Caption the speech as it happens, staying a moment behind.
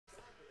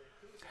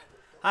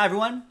Hi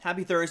everyone,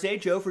 happy Thursday.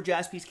 Joe for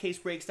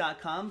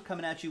JaspysCaseBreaks.com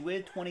coming at you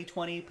with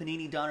 2020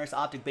 Panini Donruss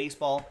Optic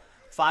Baseball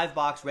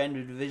 5-box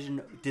random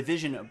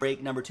division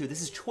break number 2.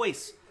 This is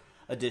Choice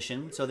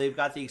Edition, so they've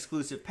got the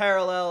exclusive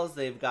parallels,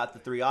 they've got the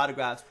 3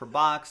 autographs per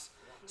box,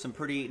 some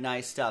pretty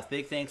nice stuff.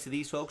 Big thanks to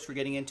these folks for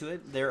getting into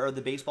it. There are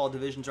the baseball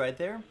divisions right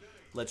there.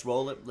 Let's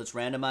roll it, let's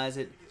randomize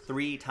it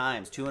 3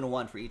 times, 2 and a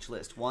 1 for each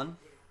list. 1,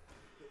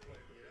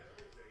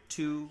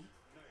 2,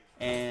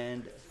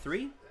 and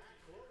 3.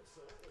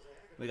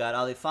 We got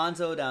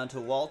Alfonso down to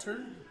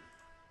Walter.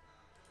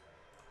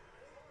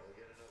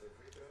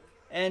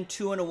 And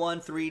 2 and a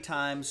 1 3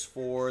 times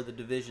for the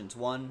divisions.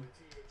 1,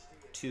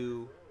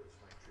 2,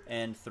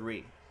 and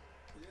 3.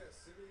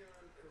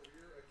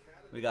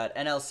 We got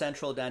NL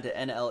Central down to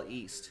NL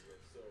East.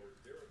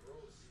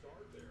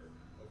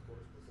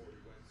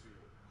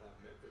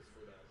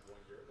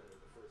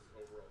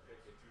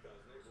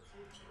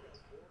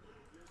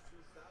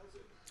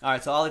 All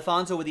right, so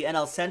Alfonso with the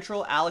NL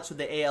Central, Alex with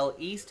the AL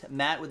East,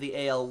 Matt with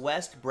the AL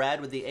West,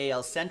 Brad with the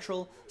AL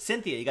Central,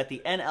 Cynthia, you got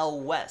the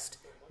NL West,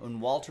 and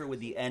Walter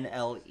with the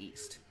NL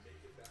East.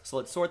 So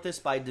let's sort this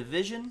by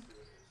division.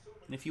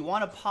 And if you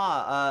want to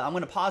pause, I'm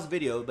going to pause the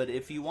video, but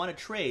if you want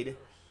to trade,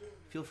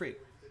 feel free.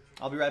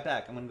 I'll be right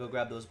back. I'm going to go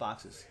grab those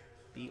boxes.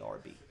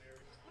 BRB.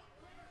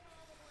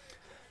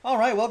 All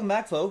right, welcome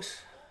back, folks.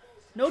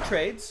 No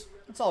trades.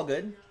 It's all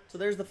good. So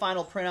there's the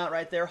final printout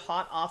right there,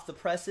 hot off the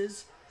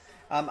presses.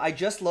 I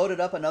just loaded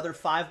up another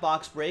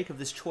 5-box break of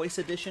this Choice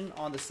Edition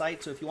on the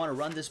site, so if you want to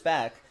run this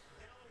back,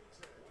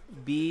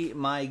 be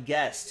my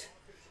guest.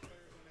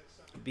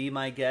 Be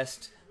my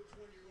guest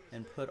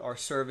and put our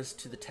service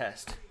to the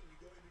test.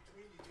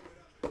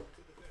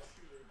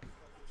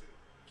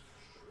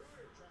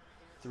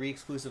 Three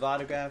exclusive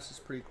autographs is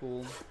pretty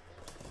cool.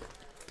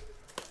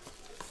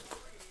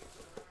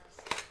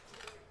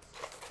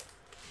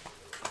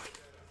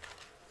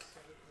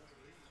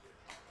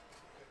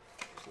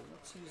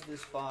 Use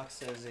this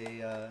box as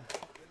a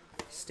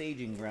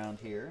staging ground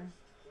here.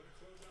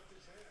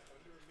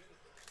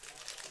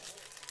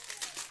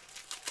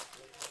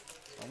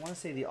 I want to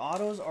say the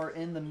autos are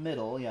in the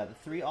middle. Yeah, the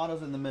 3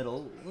 autos in the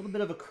middle. A little bit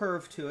of a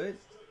curve to it.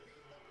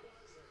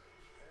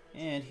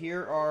 And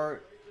here are...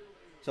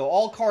 So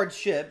all cards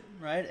ship,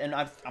 right? And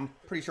I'm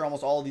pretty sure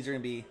almost all of these are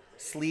going to be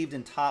sleeved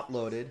and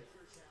top-loaded.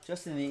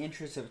 Just in the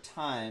interest of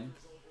time,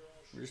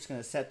 we're just going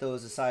to set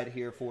those aside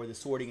here for the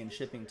sorting and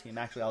shipping team.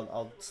 Actually,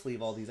 I'll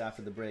sleeve all these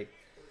after the break.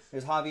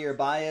 There's Javier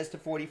Baez to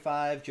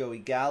 45, Joey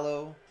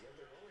Gallo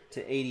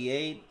to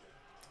 88,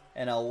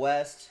 NL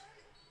West.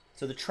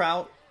 So the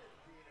Trout,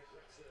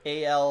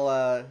 AL,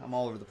 I'm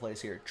all over the place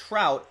here.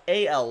 Trout,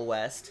 AL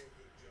West,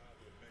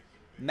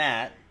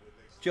 Matt.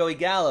 Joey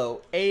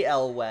Gallo,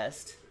 AL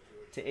West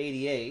to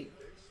 88.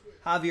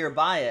 Javier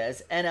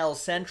Baez, NL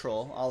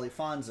Central,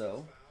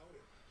 Alfonso.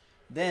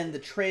 Then the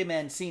Trey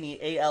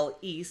Mancini AL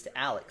East,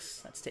 Alex.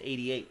 That's to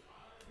 88.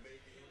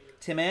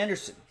 Tim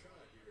Anderson,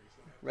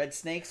 Red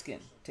Snakeskin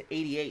to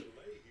 88.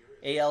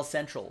 AL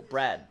Central,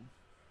 Brad.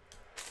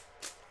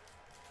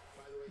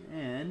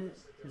 And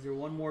is there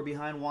one more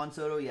behind Juan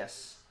Soto?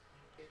 Yes.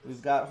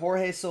 We've got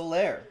Jorge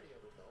Soler,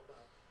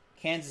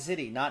 Kansas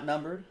City, not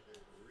numbered.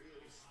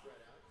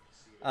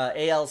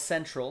 AL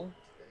Central,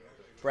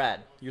 Brad.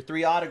 Your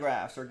 3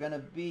 autographs are going to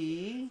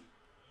be...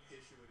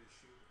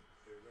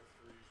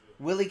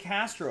 Willie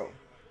Castro,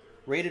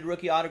 rated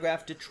rookie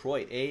autograph,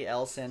 Detroit,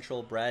 AL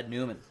Central, Brad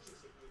Newman.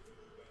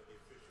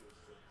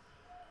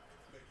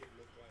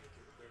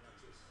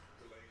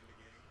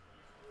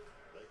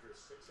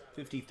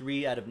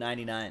 $53 out of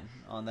 99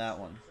 on that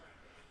one.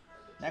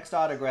 Next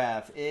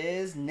autograph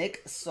is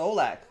Nick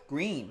Solak,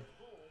 green.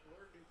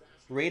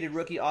 Rated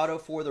rookie auto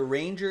for the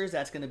Rangers.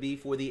 That's going to be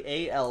for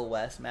the AL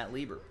West, Matt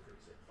Lieber.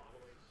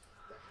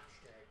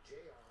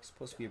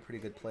 Supposed to be a pretty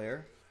good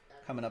player.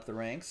 Coming up the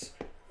ranks.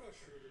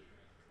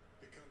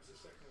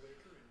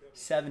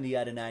 70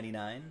 out of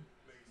 99.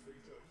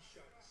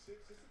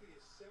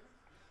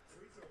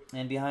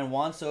 And behind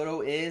Juan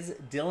Soto is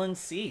Dylan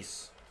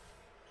Cease.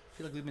 I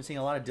feel like we've been seeing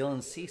a lot of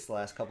Dylan Cease the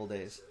last couple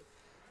days.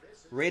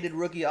 Rated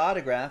rookie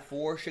autograph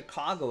for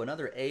Chicago,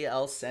 another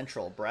AL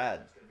Central,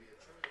 Brad.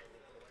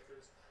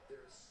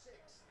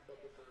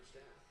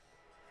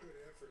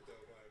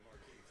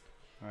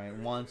 All right,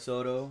 Juan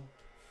Soto,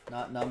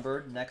 not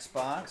numbered. Next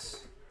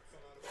box.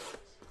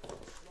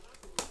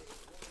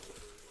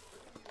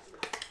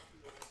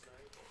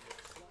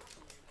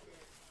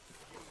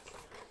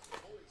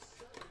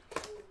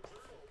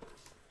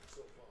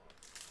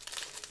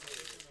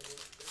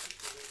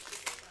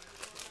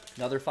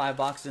 Another 5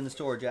 boxes in the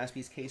store,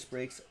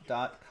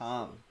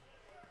 JaspysCaseBreaks.com.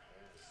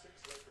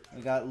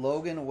 We got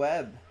Logan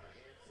Webb,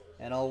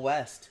 NL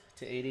West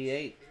to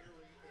 88.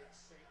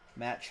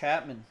 Matt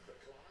Chapman,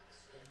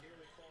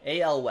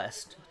 AL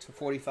West to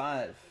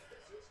 45.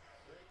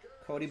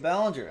 Cody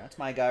Bellinger, that's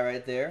my guy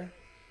right there.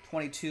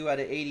 22 out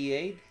of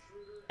 88.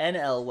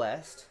 NL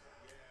West.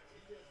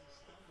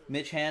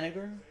 Mitch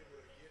Haniger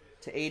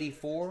to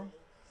 84.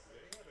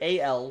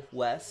 AL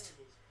West,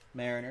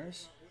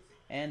 Mariners.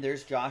 And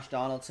there's Josh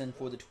Donaldson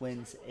for the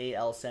Twins,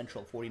 AL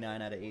Central,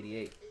 49 out of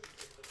 88.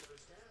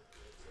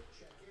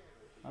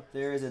 Up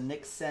there is a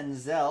Nick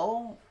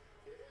Senzel,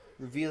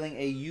 revealing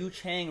a Yu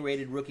Chang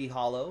rated rookie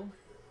holo.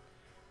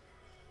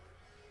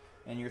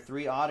 And your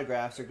 3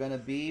 autographs are going to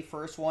be,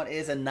 first one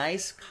is a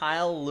nice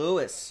Kyle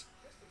Lewis.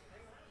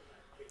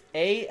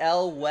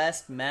 AL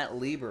West Matt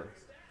Lieber.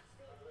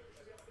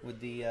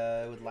 With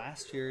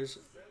last year's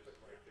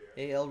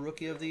AL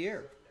Rookie of the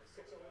Year.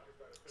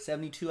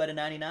 72 out of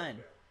 99.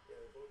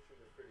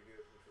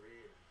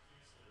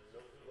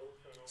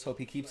 Let's hope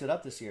he keeps it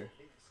up this year.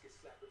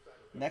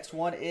 Next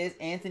one is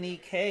Anthony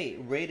K.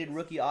 Rated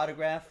rookie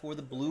autograph for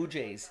the Blue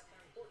Jays.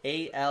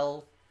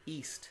 AL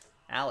East.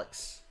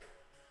 Alex.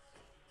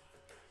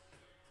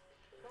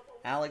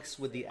 Alex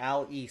with the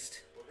Al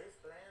East.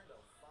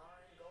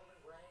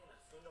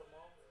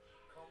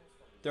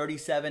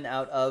 37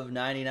 out of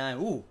 99.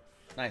 Ooh,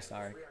 nice,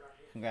 Ari.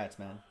 Congrats,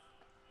 man.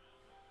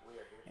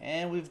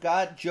 And we've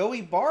got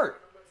Joey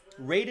Bart.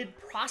 Rated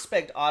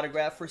prospect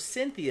autograph for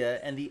Cynthia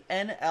and the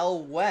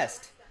NL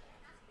West.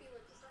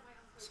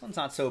 This one's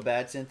not so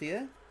bad,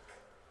 Cynthia.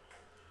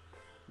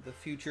 The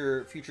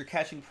future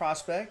catching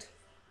prospect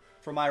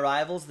for my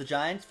rivals, the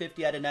Giants,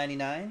 50 out of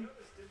 99.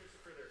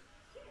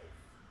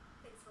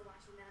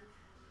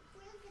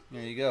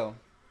 There you go.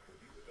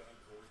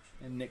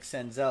 And Nick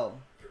Senzel.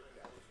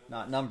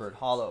 Not numbered,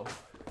 hollow.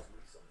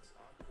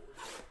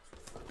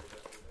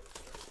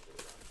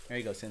 There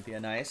you go, Cynthia.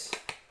 Nice.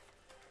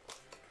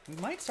 We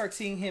might start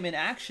seeing him in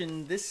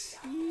action this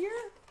year?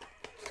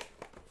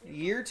 A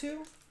year or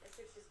two?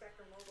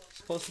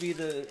 Supposed to be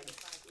the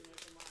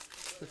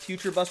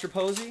future Buster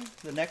Posey,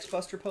 the next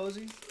Buster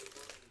Posey.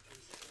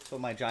 That's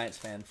what my Giants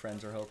fan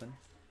friends are hoping.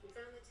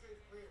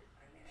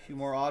 A few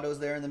more autos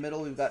there in the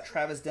middle. We've got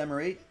Travis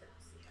Demerit,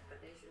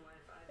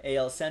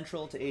 AL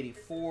Central to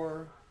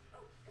 84.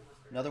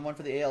 Another one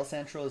for the AL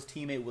Central is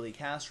teammate Willie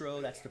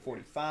Castro. That's to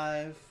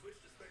 45.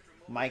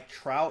 Mike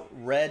Trout,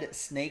 red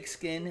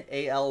snakeskin,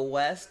 AL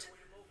West.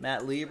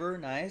 Matt Lieber,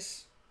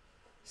 nice.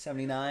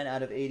 79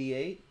 out of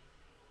 88.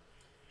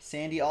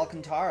 Sandy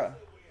Alcantara.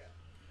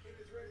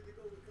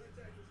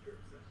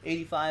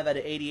 85 out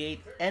of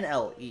 88,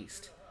 NL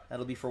East.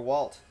 That'll be for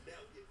Walt.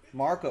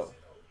 Marco,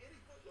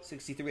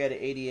 63 out of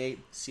 88,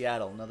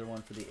 Seattle. Another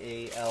one for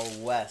the AL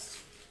West.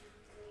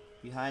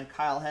 Behind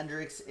Kyle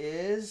Hendricks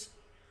is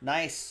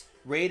nice.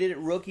 Rated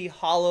rookie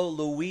holo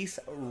Luis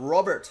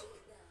Robert.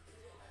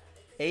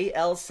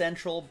 AL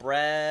Central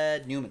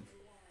Brad Newman.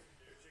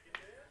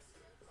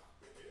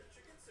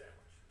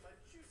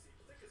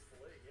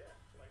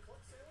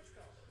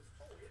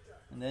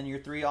 And then your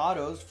 3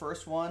 autos.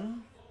 First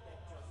one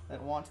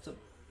that wants to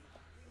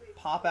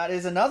pop out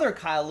is another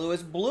Kyle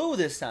Lewis, blue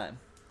this time.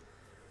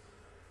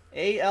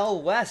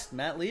 AL West,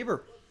 Matt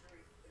Lieber.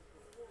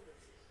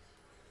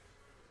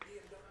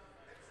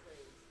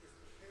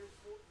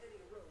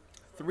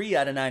 $3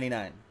 out of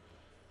 99.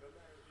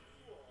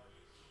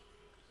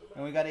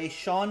 And we got a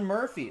Sean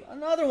Murphy,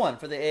 another one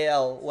for the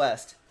AL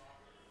West.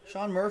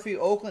 Sean Murphy,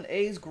 Oakland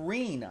A's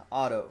green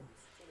auto.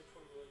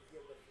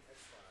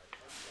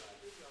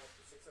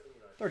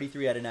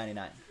 33 out of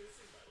 99.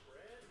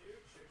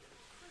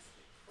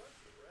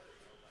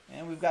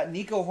 And we've got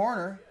Nico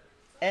Horner,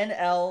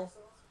 NL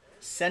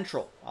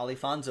Central,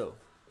 Alifonso.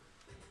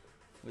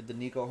 With the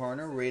Nico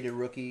Horner rated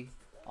rookie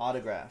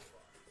autograph.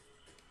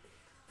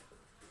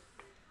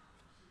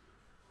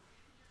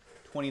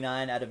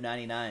 29 out of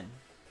 99.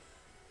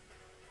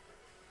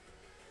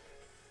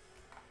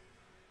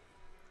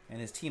 And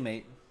his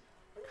teammate,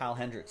 Kyle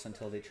Hendricks,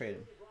 until they trade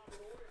him.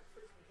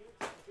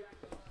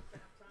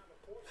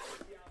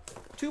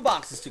 2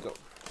 boxes to go.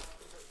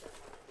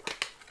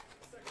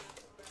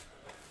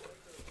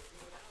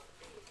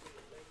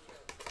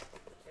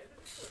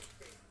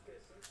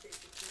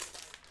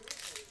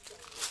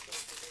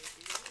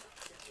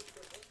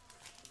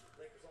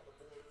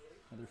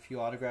 Another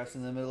few autographs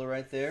in the middle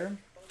right there.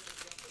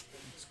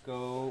 Let's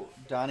go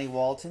Donnie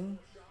Walton,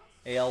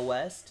 AL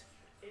West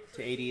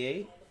to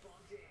 88.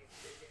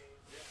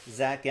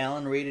 Zach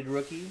Gallen, rated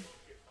rookie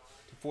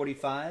to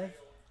 45.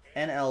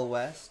 NL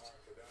West.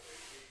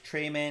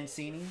 Trey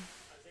Mancini,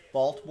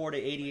 Baltimore to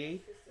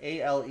 88.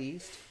 AL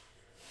East.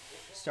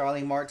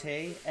 Starling Marte,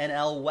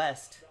 NL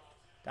West.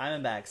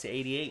 Diamondbacks to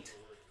 88.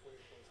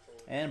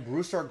 And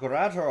Brusdar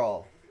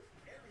Graterol,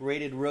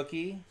 rated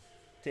rookie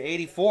to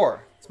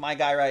 84. It's my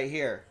guy right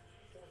here.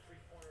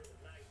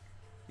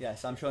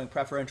 Yes, I'm showing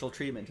preferential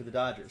treatment to the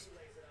Dodgers.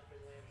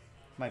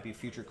 Might be a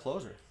future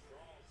closer.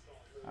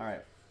 All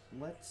right,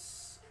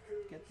 let's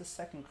get the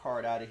second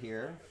card out of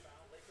here.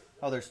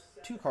 Oh, there's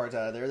 2 cards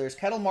out of there. There's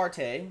Ketel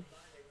Marte,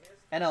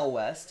 NL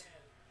West.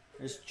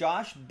 There's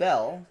Josh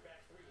Bell,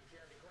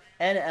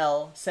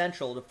 NL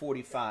Central to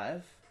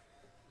 45.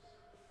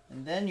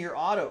 And then your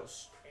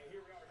autos.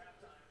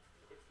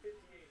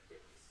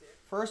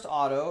 First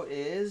auto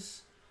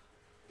is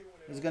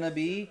going to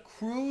be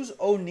Cruz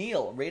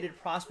O'Neal,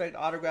 rated prospect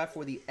autograph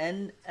for the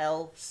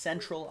NL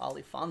Central,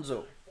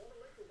 Alifonso.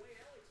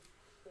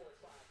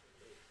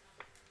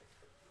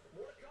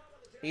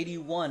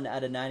 81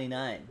 out of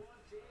 99.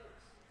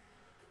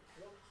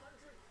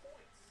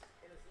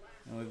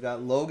 we've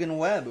got Logan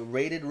Webb,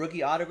 rated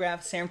rookie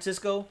autograph, San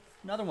Francisco.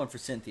 Another one for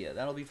Cynthia.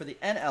 That'll be for the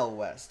NL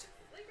West.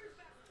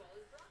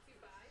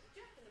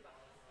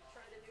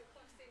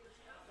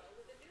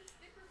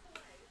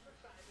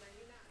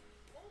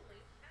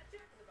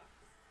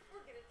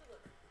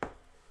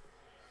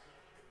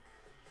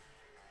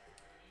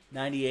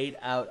 $98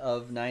 out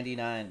of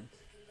 99.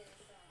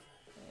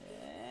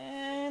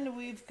 And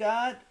we've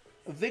got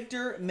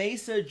Victor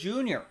Mesa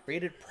Jr.,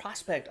 rated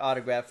prospect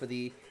autograph for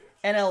the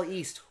NL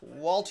East,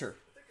 Walter.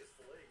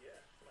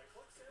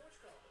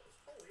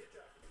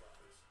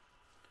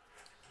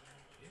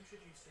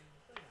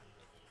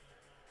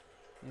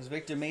 Here's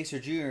Victor Mesa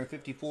Jr.,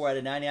 54 out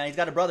of 99. He's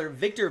got a brother,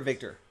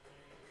 Victor.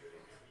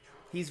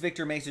 He's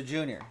Victor Mesa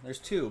Jr. There's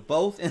two.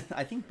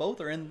 I think both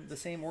are in the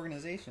same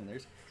organization.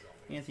 There's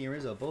Anthony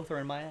Rizzo. Both are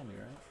in Miami,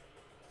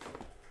 right?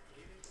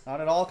 Not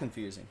at all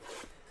confusing.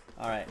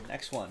 All right,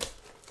 next one.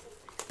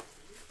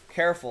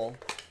 Careful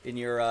in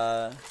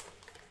your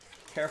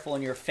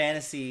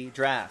fantasy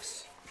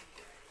drafts.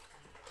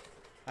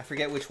 I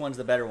forget which one's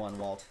the better one,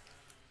 Walt.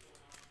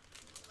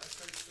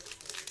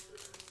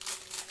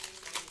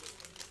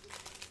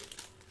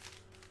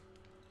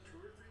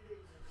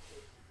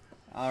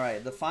 All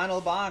right, the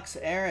final box.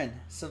 Aaron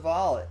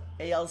Saval,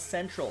 AL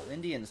Central,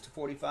 Indians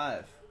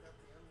 /45.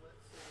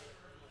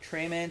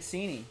 Trey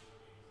Mancini,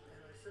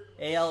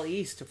 AL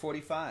East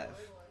 /45.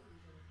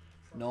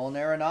 Nolan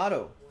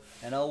Arenado,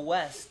 NL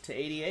West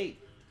 /88.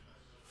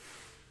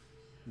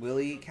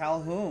 Willie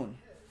Calhoun,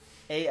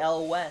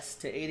 AL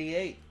West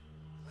 /88.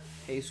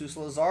 Jesus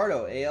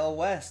Luzardo, AL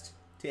West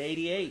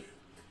 /88.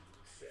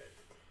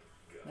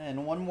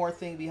 And one more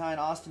thing behind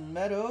Austin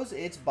Meadows,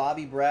 it's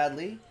Bobby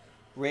Bradley,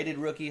 rated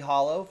rookie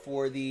hollow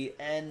for the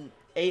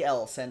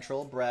AL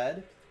Central,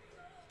 Brad.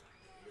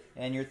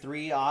 And your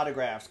 3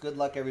 autographs. Good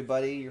luck,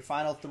 everybody. Your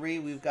final 3,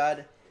 we've got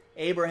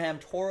Abraham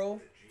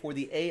Toro for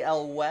the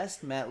AL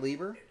West, Matt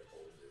Lieber.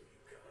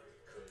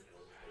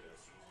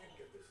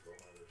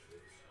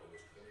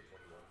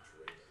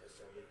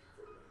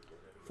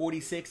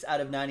 $46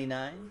 out of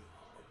 99.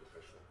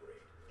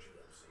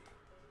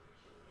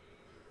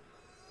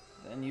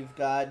 Then you've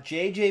got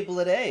J.J.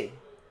 Bleday,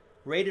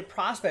 rated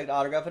prospect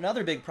autograph,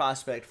 another big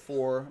prospect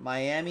for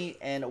Miami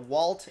and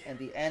Walt and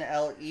the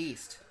NL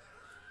East.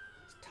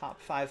 Top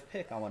 5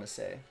 pick, I want to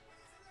say.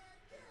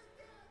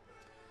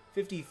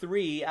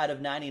 53 out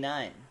of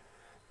 99.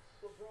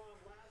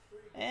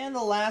 And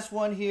the last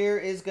one here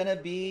is going to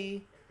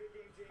be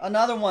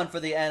another one for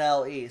the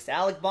NL East.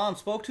 Alec Baum.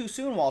 Spoke too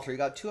soon, Walter. You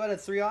got 2 out of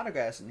 3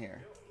 autographs in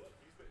here.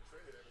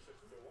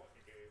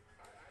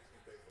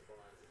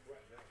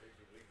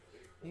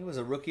 He was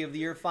a Rookie of the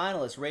Year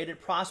finalist. Rated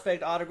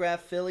prospect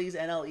autograph, Phillies,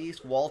 NL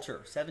East,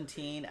 Walter.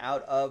 17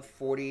 out of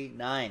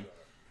 49.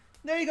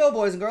 There you go,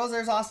 boys and girls.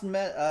 There's Austin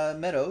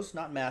Meadows,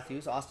 not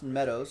Matthews, Austin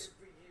Meadows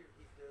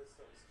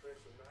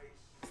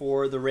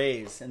for the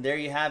Rays. And there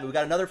you have it. We've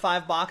got another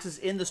 5 boxes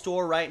in the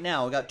store right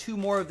now. We've got 2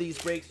 more of these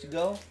breaks to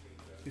go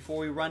before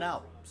we run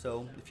out.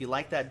 So if you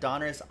like that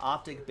Donruss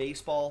Optic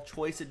Baseball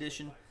Choice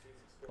Edition,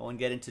 go and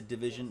get into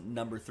Division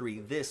number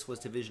 3. This was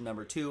Division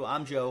number 2.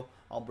 I'm Joe.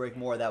 I'll break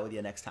more of that with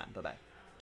you next time. Bye-bye.